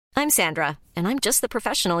I'm Sandra, and I'm just the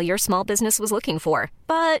professional your small business was looking for.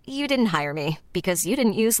 But you didn't hire me because you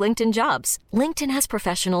didn't use LinkedIn Jobs. LinkedIn has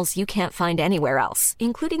professionals you can't find anywhere else,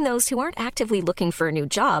 including those who aren't actively looking for a new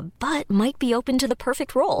job, but might be open to the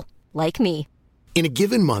perfect role, like me. In a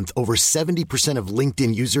given month, over 70% of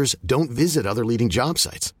LinkedIn users don't visit other leading job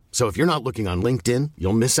sites. So if you're not looking on LinkedIn,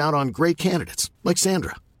 you'll miss out on great candidates like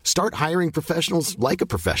Sandra. Start hiring professionals like a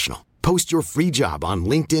professional. Post your free job on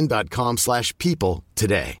linkedin.com/people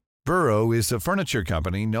today. Burrow is a furniture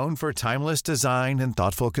company known for timeless design and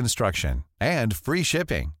thoughtful construction and free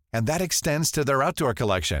shipping, and that extends to their outdoor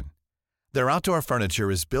collection. Their outdoor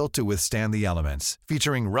furniture is built to withstand the elements,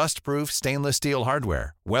 featuring rust-proof stainless steel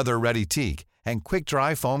hardware, weather-ready teak, and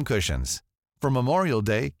quick-dry foam cushions. For Memorial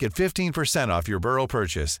Day, get 15% off your Burrow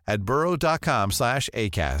purchase at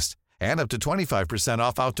burrow.com/ACAST and up to 25%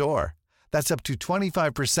 off outdoor. That's up to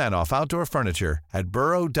 25% off outdoor furniture at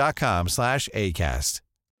burrow.com/ACAST.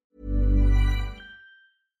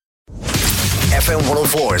 FM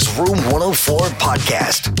 104's Room 104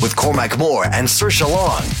 podcast with Cormac Moore and Saoirse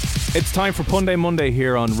Long. It's time for Punday Monday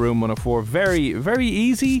here on Room 104. Very, very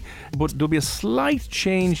easy, but there'll be a slight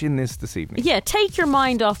change in this evening. Yeah, take your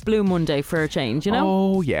mind off Blue Monday for a change, you know?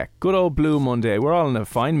 Oh, yeah. Good old Blue Monday. We're all in a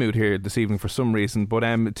fine mood here this evening for some reason, but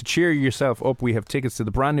to cheer yourself up, we have tickets to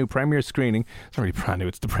the brand new premiere screening. It's not really brand new,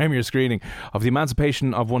 it's the premiere screening of The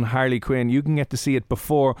Emancipation of One Harley Quinn. You can get to see it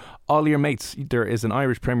before all your mates. There is an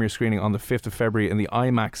Irish premiere screening on the 5th of February in the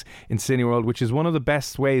IMAX in Cineworld, which is one of the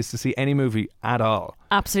best ways to see any movie at all.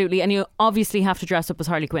 Absolutely, and you obviously have to dress up as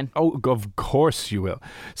Harley Quinn. Oh, of course you will.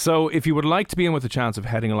 So if you would like to be in with a chance of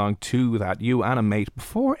heading along to that, you and a mate,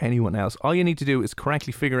 before anyone else, all you need to do is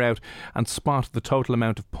correctly figure out and spot the total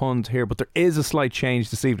amount of puns here. But there is a slight change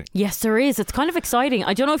this evening. Yes, there is. It's kind of exciting.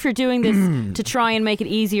 I don't know if you're doing this to try and make it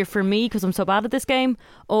easier for me because I'm so bad at this game,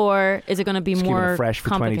 or is it going to be just more keeping it fresh for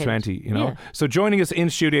 2020, you know? Yeah. So joining us in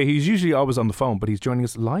studio, he's usually always on the phone, but he's joining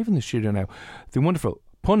us live in the studio now. The wonderful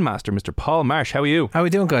pun master, Mr. Paul Marsh. How are you? How are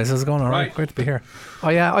we doing, guys? How's it going? All right. Great to be here. Oh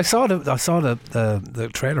yeah, I saw the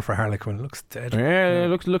trailer for Harley Quinn. It looks dead. Yeah,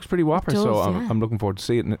 it looks pretty whopper. Does, so yeah. I'm looking forward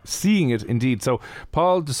to seeing it indeed. So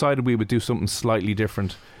Paul decided we would do something slightly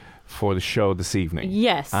different for the show this evening.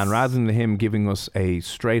 Yes. And rather than him giving us a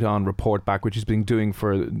straight on report back, which he's been doing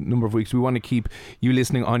for a number of weeks, we want to keep you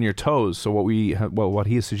listening on your toes. So what what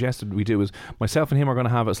he has suggested we do is myself and him are going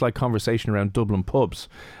to have a slight conversation around Dublin pubs,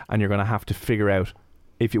 and you're going to have to figure out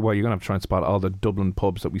you're going to have to try and spot all the Dublin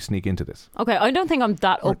pubs that we sneak into this. Okay, I don't think I'm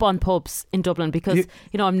that up on pubs in Dublin because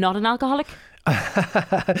I'm not an alcoholic.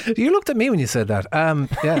 You looked at me when you said that.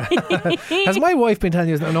 Yeah. Has my wife been telling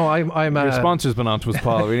you? No, I'm. Your sponsor's been on to us,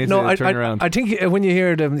 Paul. We need to turn around. I think when you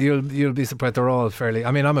hear them, you'll be surprised. They're all fairly.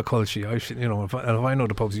 I mean, I'm a culture. I should, if I know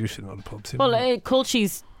the pubs, you should know the pubs. Well,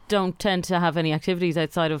 cultures don't tend to have any activities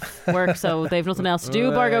outside of work, so they've nothing else to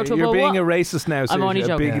do.Bar go to a You're pub. being a racist now. I'm only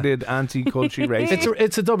joking. A bigoted, anti-culture racist.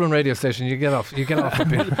 It's a Dublin radio station. You get off a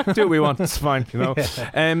bit. Do what we want. It's fine,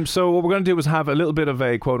 So what we're going to do is have a little bit of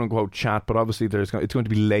a quote-unquote chat, but obviously it's going to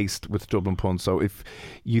be laced with Dublin puns. So if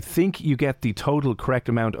you think you get the total correct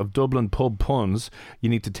amount of Dublin pub puns, you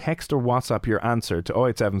need to text or WhatsApp your answer to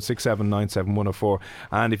 087 6797 104.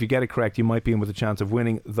 And if you get it correct, you might be in with a chance of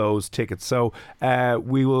winning those tickets. So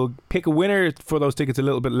we will pick a winner for those tickets a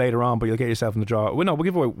little bit later on, but you'll get yourself in the draw. Well, no,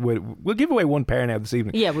 we'll give away one pair now this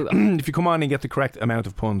evening. Yeah, we will. If you come on and get the correct amount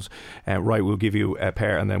of puns right, we'll give you a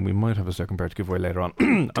pair, and then we might have a second pair to give away later on.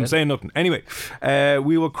 I'm saying nothing. Anyway,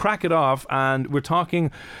 we will crack it off, and we're talking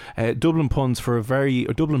Dublin puns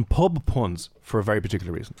Dublin pub puns for a very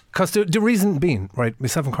particular reason. Because the reason being, right,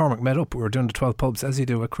 myself and Cormac met up. We were doing the 12 pubs as you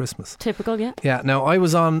do at Christmas. Typical, yeah. Yeah. Now I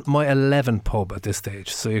was on my 11th pub at this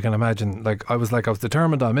stage, so you can imagine. I was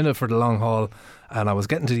determined. I'm in it for the long haul, and I was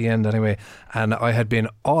getting to the end anyway. And I had been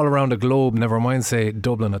all around the globe. Never mind, say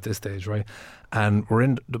Dublin at this stage, right? And we're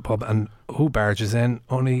in the pub, and who barges in?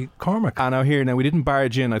 Only Cormac. Now we didn't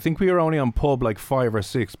barge in. I think we were only on pub 5 or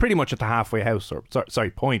 6, pretty much at the halfway house, or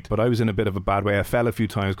point. But I was in a bit of a bad way. I fell a few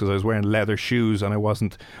times because I was wearing leather shoes and I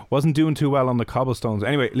wasn't doing too well on the cobblestones.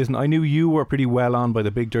 Anyway, listen, I knew you were pretty well on by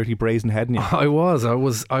the big dirty brazen head in you. I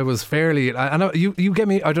was fairly. And you gave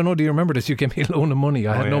me. I don't know. Do you remember this? You gave me a loan of money.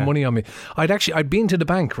 I had no money on me. I'd been to the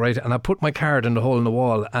bank, right, and I put my card in the hole in the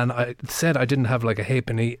wall, and I said I didn't have a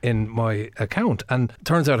halfpenny in my account. And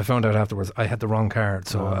turns out I found out afterwards I had the wrong card,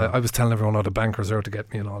 so I was telling everyone how the bankers are to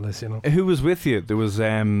get me and all this, Who was with you? There was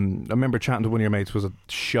I remember chatting to one of your mates. Was it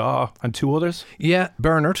Shaw and two others? Yeah,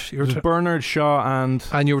 Bernard. Bernard, Shaw,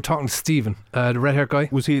 and you were talking to Stephen, the red haired guy.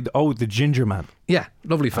 Was he the ginger man? Yeah,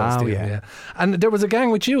 lovely fella, Stephen. Yeah. And there was a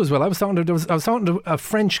gang with you as well. I was talking to a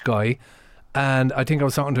French guy And I think I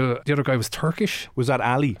was talking to the other guy, was Turkish. Was that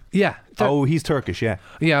Ali? Yeah. Oh, he's Turkish, yeah.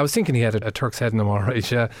 Yeah, I was thinking he had a Turk's head in him, all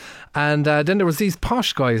right, yeah. And then there was these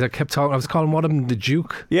posh guys that kept talking. I was calling one of them the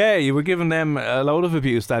Duke. Yeah, you were giving them a load of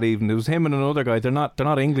abuse that evening. It was him and another guy. They're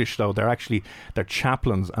not English though. They're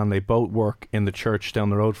chaplains, and they both work in the church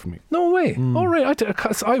down the road from me. No way. All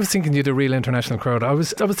right. I was thinking you had a real international crowd. I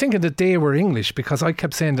was thinking that they were English, because I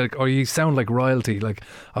kept saying that, oh, you sound like royalty. Like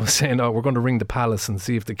I was saying, oh, we're going to ring the palace and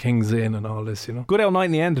see if the king's in and all this, you know. Good old night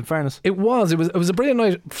in the end, in fairness. It was a brilliant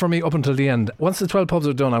night for me up until the end. Once the 12 pubs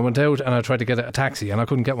were done, I went out and I tried to get a taxi, and I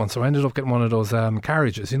couldn't get one, so I ended up getting one of those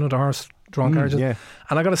carriages, you know, the horse-drawn carriages. Yeah.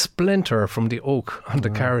 And I got a splinter from the oak on the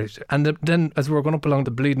carriage. And then as we were going up along,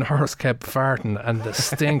 the bleeding horse kept farting, and the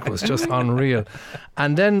stink was just unreal.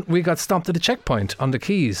 And then we got stopped at a checkpoint on the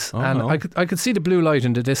quays, I could see the blue light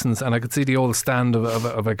in the distance, and I could see the old stand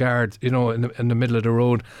of a guard, you know, in the middle of the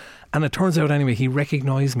road. And it turns out anyway, he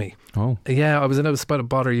recognised me. Oh. Yeah, I was in about a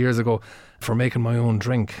bother years ago for making my own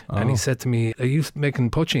drink. And he said to me, are you making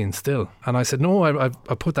poaching still? And I said, no, I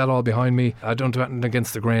put that all behind me. I don't do anything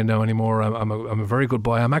against the grain now anymore. I'm a very good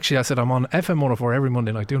boy. I'm on FM 104 every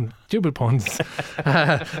Monday night doing stupid puns.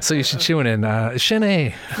 So you should tune in.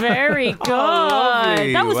 Shanae. Very good.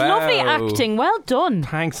 That was lovely acting. Well done.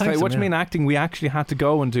 Thanks. What do you mean acting? We actually had to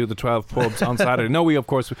go and do the 12 pubs on Saturday. No,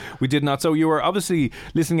 we did not. So you were obviously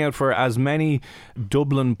listening out for as many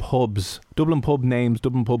Dublin pub names,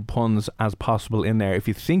 Dublin pub puns as possible in there. If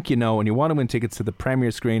you think you know and you want to win tickets to the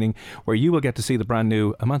premiere screening, where you will get to see the brand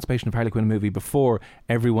new Emancipation of Harley Quinn movie before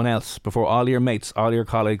everyone else, before all your mates, all your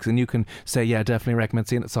colleagues, and you can say, yeah, definitely recommend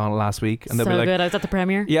seeing it. Saw it last week. And they'll be like, good. I was at the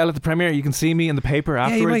premiere. Yeah, at the premiere. You can see me in the paper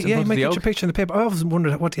afterwards. You might get your picture in the paper. I always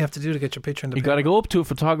wondered, what do you have to do to get your picture in the paper? You got to go up to a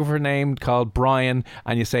photographer named called Brian,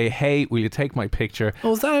 and you say, hey, will you take my picture?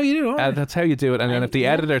 Oh, is that how you do it? That's how you do it. And then if the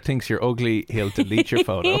editor thinks you're ugly, he'll delete your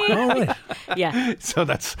photo. Yeah. So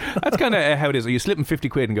that's kind of how it is. You slip him 50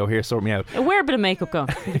 quid and go, here, sort me out. Wear a bit of makeup, go.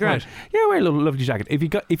 Right. Yeah, wear a lovely jacket.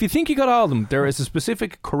 If you think you got all of them, there is a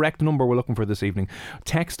specific correct number we're looking for this evening.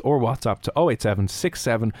 Text or WhatsApp to 087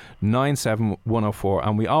 67 97 104.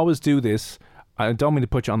 And we always do this. I don't mean to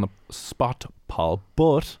put you on the spot, Paul,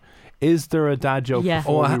 but is there a dad joke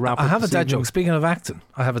before we wrap up? I have a dad joke. Speaking of acting,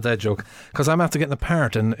 I have a dad joke, because I'm after getting a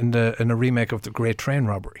part in a remake of The Great Train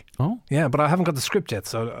Robbery. Oh? Yeah, but I haven't got the script yet,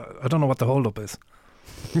 so I don't know what the hold up is.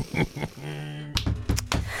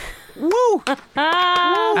 Woo!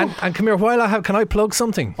 And come here, can I plug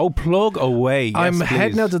something? Oh, plug away. Yes, I'm please.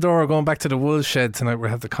 heading out the door, going back to the Wool Shed tonight. We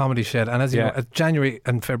have the Comedy Shed, and as you know, at January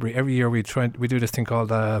and February every year we do this thing called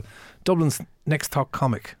Dublin's Next Talk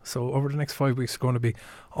Comic. So over the next 5 weeks, it's going to be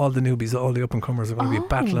all the newbies, all the up and comers are going to be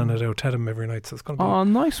battling it out at him every night. So it's going to be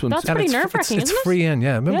nice one. That's pretty nerve wracking, isn't it? It's free in,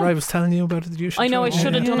 yeah. Remember I was telling you about it? You should I know, I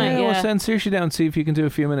should have done it. Yeah. Well, send Saoirse down and see if you can do a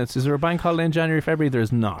few minutes. Is there a bank holiday in January, February?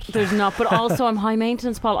 There's not. But also I'm high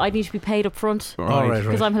maintenance, Paul. I need to be paid up front. Right.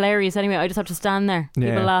 Because I'm hilarious anyway. I just have to stand there.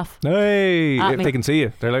 People laugh. Hey, if they can see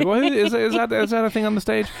you, they're like, "What is that a thing on the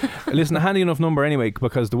stage?" Listen, a handy enough number anyway,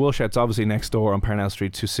 because the Wool Shed's obviously next door on Parnell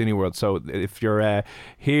Street to Cineworld. So if you're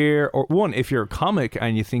here, or if you're a comic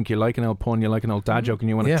and you think you like an old pun, you like an old dad joke, and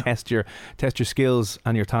you want to test your skills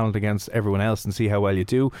and your talent against everyone else and see how well you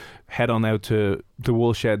do, head on out to the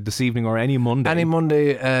Wool Shed this evening or any Monday for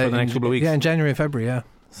the next couple of weeks. Yeah, in January and February. Yeah.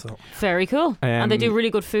 So very cool. And they do really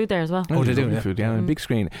good food there as well. Oh, they do food, yeah, big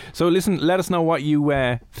screen. So listen, let us know what you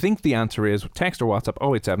think the answer is. Text or WhatsApp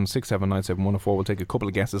 087 67 97 104. We'll take a couple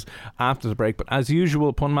of guesses after the break. But as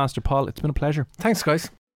usual, Pun Master Paul, it's been a pleasure. Thanks, guys.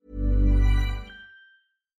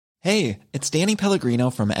 Hey, it's Danny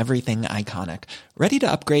Pellegrino from Everything Iconic. Ready to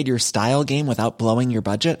upgrade your style game without blowing your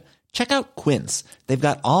budget? Check out Quince. They've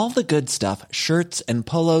got all the good stuff, shirts and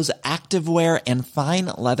polos, activewear, and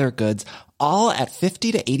fine leather goods, all at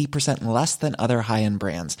 50 to 80% less than other high-end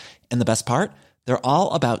brands. And the best part? They're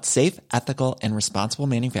all about safe, ethical, and responsible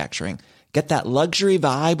manufacturing. Get that luxury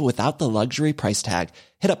vibe without the luxury price tag.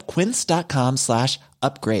 Hit up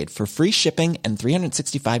quince.com/upgrade for free shipping and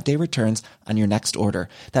 365-day returns on your next order.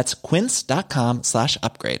 That's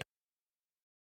quince.com/upgrade.